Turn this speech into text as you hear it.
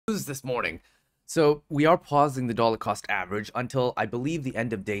news this morning. So we are pausing the dollar cost average until I believe the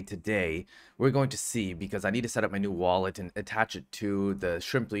end of day today. We're going to see because I need to set up my new wallet and attach it to the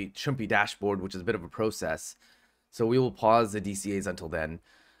Shrimpy dashboard, which is a bit of a process. So we will pause the DCAs until then.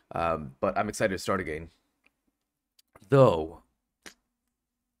 But I'm excited to start again. Though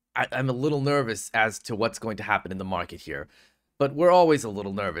I'm a little nervous as to what's going to happen in the market here. But we're always a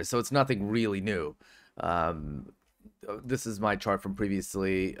little nervous, so it's nothing really new. This is my chart from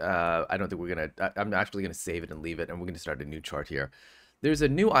previously. I don't think we're gonna, I'm actually gonna save it and leave it, and we're gonna start a new chart here. There's a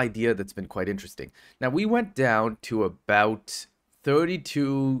new idea that's been quite interesting. Now we went down to about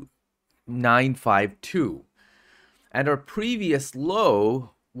 32,952, and our previous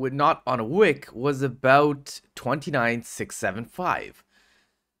low, with not on a wick, was about 29,675.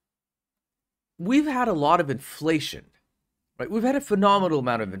 We've had a lot of inflation, right? We've had a phenomenal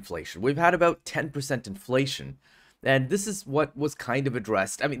amount of inflation. We've had about 10% inflation. And this is what was kind of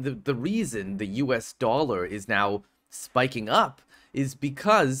addressed. I mean, the reason the US dollar is now spiking up is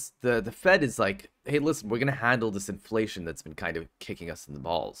because the Fed is like, hey, listen, we're going to handle this inflation that's been kind of kicking us in the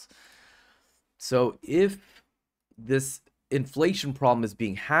balls. So if this inflation problem is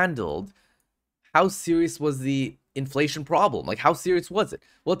being handled, how serious was the inflation problem? Like, how serious was it?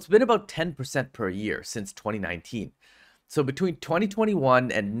 Well, it's been about 10% per year since 2019. So between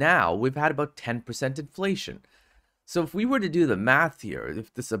 2021 and now, we've had about 10% inflation. So if we were to do the math here,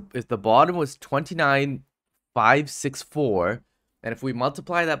 if the bottom was 29,564, and if we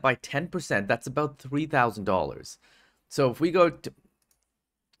multiply that by 10%, that's about $3,000. So if we go to,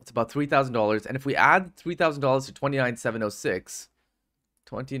 it's about $3,000, and if we add $3,000 to 29,706,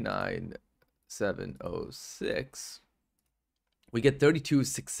 29,706, we get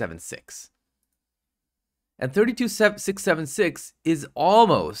 32,676. And 32,676 is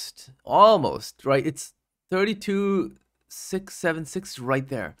almost, right? It's 32,676 right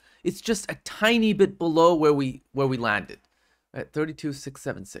there. It's just a tiny bit below where we landed. Right,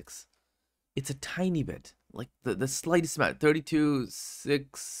 32,676. It's a tiny bit, like the slightest amount.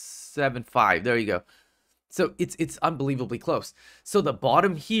 32,675. There you go. So it's unbelievably close. So the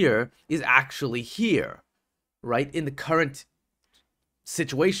bottom here is actually here, right? In the current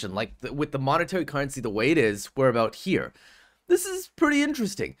situation, like with the monetary currency the way it is, we're about here. This is pretty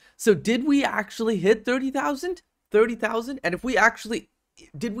interesting. So did we actually hit 30,000? 30,000? And if we actually,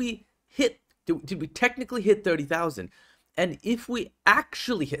 did we technically hit 30,000? And if we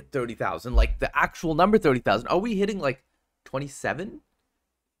actually hit 30,000, like the actual number 30,000, are we hitting like 27?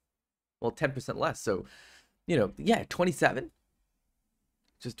 Well, 10% less. So, you know, yeah, 27.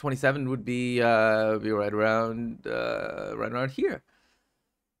 Just 27 would be right around here.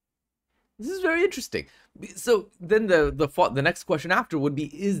 This is very interesting. So then the next question after would be,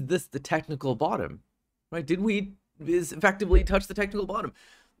 is this the technical bottom? Right? Did we effectively touch the technical bottom?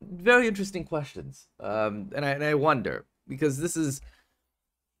 Very interesting questions. And I wonder, because this is,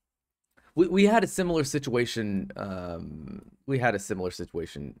 we had a similar situation. We had a similar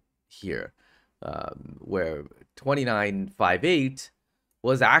situation here, where 2958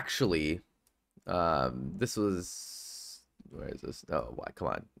 was actually, this was, where is this? Oh, why? Come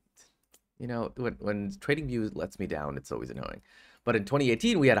on. You know, when TradingView lets me down, it's always annoying. But in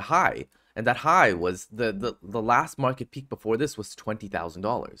 2018, we had a high, and that high was the last market peak before this was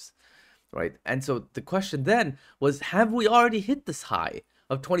 $20,000, right? And so the question then was, have we already hit this high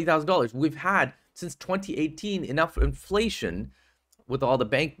of $20,000? We've had since 2018 enough inflation with all the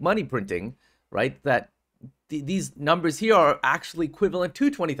bank money printing, right? That these numbers here are actually equivalent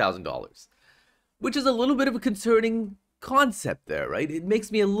to $20,000, which is a little bit of a concerning concept there, right? It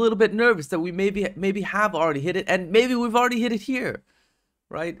makes me a little bit nervous that we maybe have already hit it, and maybe we've already hit it here,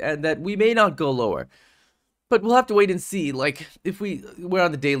 right? And that we may not go lower. But we'll have to wait and see. Like, if we're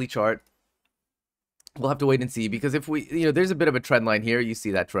on the daily chart, we'll have to wait and see, because if we, you know, there's a bit of a trend line here. You see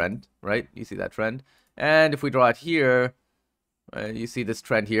that trend, right? You see that trend. And if we draw it here, you see this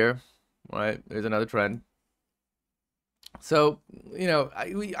trend here, right? There's another trend. So, you know,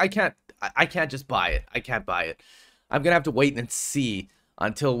 I can't just buy it. I can't buy it. I'm going to have to wait and see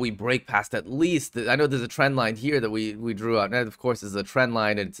until we break past at least, I know there's a trend line here that we drew out. And of course, this is a trend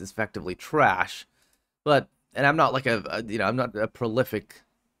line and it's effectively trash. But, and I'm not like I'm not a prolific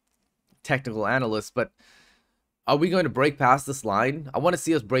technical analyst, but are we going to break past this line? I want to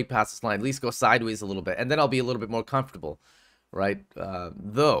see us break past this line, at least go sideways a little bit, and then I'll be a little bit more comfortable, right?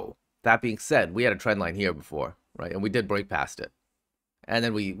 Though, that being said, we had a trend line here before, right? And we did break past it. And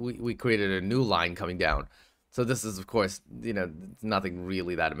then we created a new line coming down. So this is, of course, you know, nothing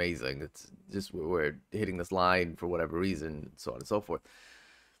really that amazing. It's just we're hitting this line for whatever reason, so on and so forth.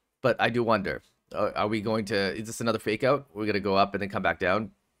 But I do wonder, are we going to, is this another fake out? We're going to go up and then come back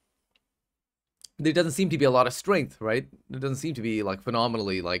down? there doesn't seem to be a lot of strength, right? It doesn't seem to be like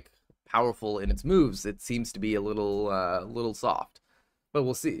phenomenally like powerful in its moves. It seems to be a little soft, but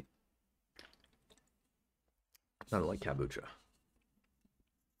we'll see. I don't like kombucha.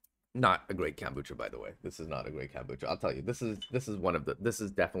 Not a great kombucha, by the way. This is not a great kombucha. I'll tell you. This is one of the. This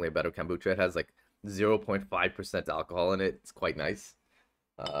is definitely a better kombucha. It has like 0.5% alcohol in it. It's quite nice.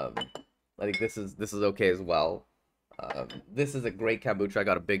 I think this is okay as well. This is a great kombucha. I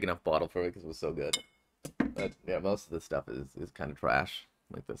got a big enough bottle for it because it was so good. But yeah, most of this stuff is kind of trash,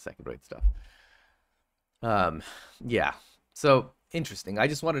 like the second-rate stuff. Yeah. So interesting. I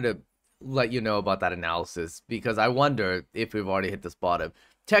just wanted to let you know about that analysis because I wonder if we've already hit this bottom.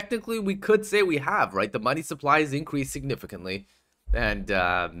 Technically, we could say we have, right? The money supply has increased significantly, and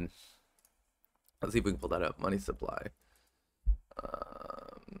let's see if we can pull that up. Money supply.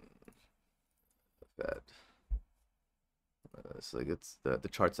 Fed. So like it's the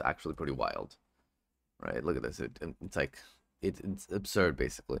chart's actually pretty wild, right? Look at this. It's like it's absurd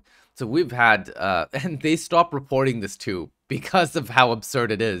basically. So we've had and they stopped reporting this too because of how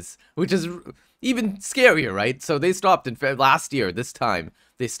absurd it is, which is even scarier, right? So they stopped in last year. This time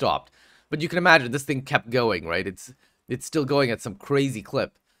they stopped, but you can imagine this thing kept going, right? It's still going at some crazy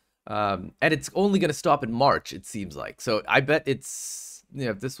clip, and it's only going to stop in March. It seems like. So I bet it's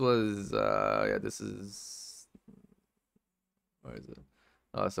if this was yeah, this is where is it?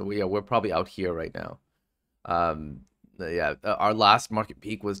 Oh, so we're probably out here right now. Yeah, our last market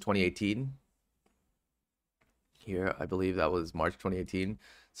peak was 2018. Here, I believe that was March 2018.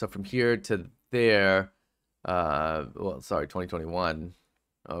 So from here to there, well, sorry, 2021.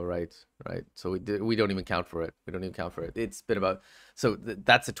 Oh, right. So we don't even count for it. We don't even count for it. It's been about, so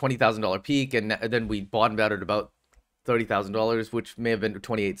that's a $20,000 peak, and then we bottomed out at about $30,000, which may have been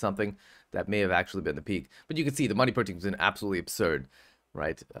 28 something. That may have actually been the peak. But you can see the money printing has been absolutely absurd,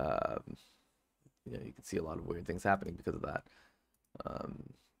 right? You can see a lot of weird things happening because of that.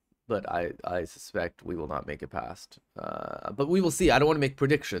 But I suspect we will not make it past. But we will see. I don't want to make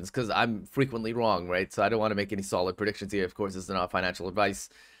predictions because I'm frequently wrong, right? So I don't want to make any solid predictions here. Of course, this is not financial advice,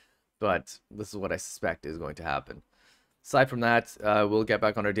 but this is what I suspect is going to happen. Aside from that, we'll get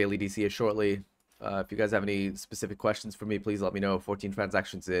back on our daily DCA shortly. If you guys have any specific questions for me, please let me know. 14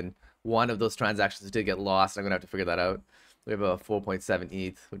 transactions in. One of those transactions did get lost. I'm going to have to figure that out. We have a 4.7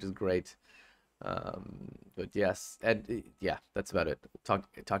 ETH, which is great. But yes, and yeah, that's about it.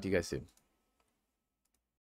 Talk to you guys soon.